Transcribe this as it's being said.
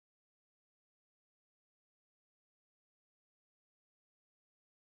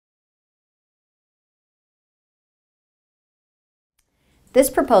This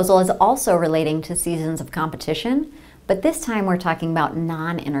proposal is also relating to seasons of competition, but this time we're talking about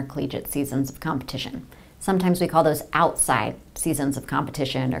non-intercollegiate seasons of competition. Sometimes we call those outside seasons of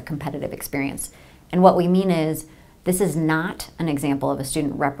competition or competitive experience. And what we mean is, this is not an example of a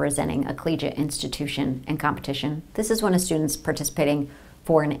student representing a collegiate institution in competition. This is when a student's participating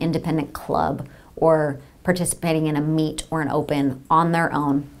for an independent club or participating in a meet or an open on their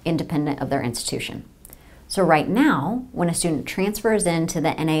own, independent of their institution. So right now, when a student transfers into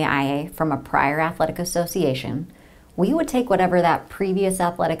the NAIA from a prior athletic association, we would take whatever that previous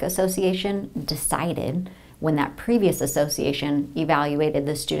athletic association decided when that previous association evaluated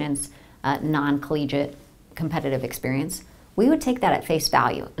the student's non-collegiate competitive experience. We would take that at face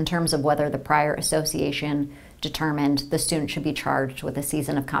value in terms of whether the prior association determined the student should be charged with a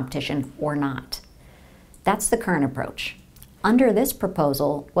season of competition or not. That's the current approach. Under this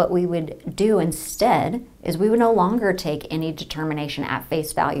proposal, what we would do instead is we would no longer take any determination at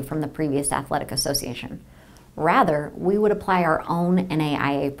face value from the previous athletic association. Rather, we would apply our own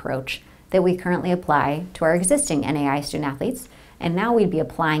NAIA approach that we currently apply to our existing NAIA student athletes, and now we'd be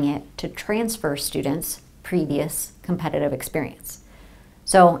applying it to transfer students' previous competitive experience.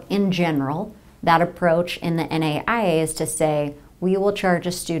 So in general, that approach in the NAIA is to say we will charge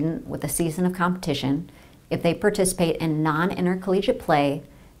a student with a season of competition if they participate in non-intercollegiate play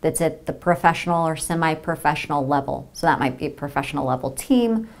that's at the professional or semi-professional level. So that might be a professional level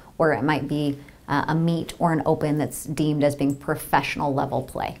team, or it might be a meet or an open that's deemed as being professional level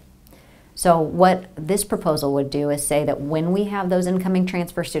play. So what this proposal would do is say that when we have those incoming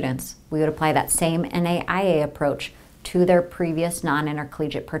transfer students, we would apply that same NAIA approach to their previous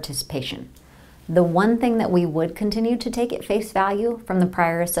non-intercollegiate participation. The one thing that we would continue to take at face value from the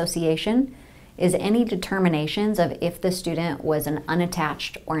prior association is any determinations of if the student was an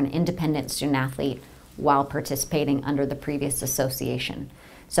unattached or an independent student athlete while participating under the previous association.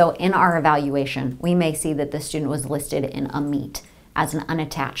 So in our evaluation, we may see that the student was listed in a meet as an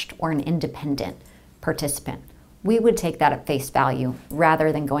unattached or an independent participant. We would take that at face value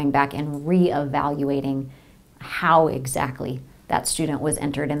rather than going back and re-evaluating how exactly that student was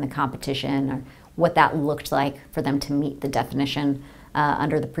entered in the competition or what that looked like for them to meet the definition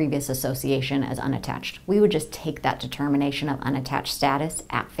under the previous association as unattached. We would just take that determination of unattached status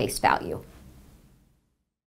at face value.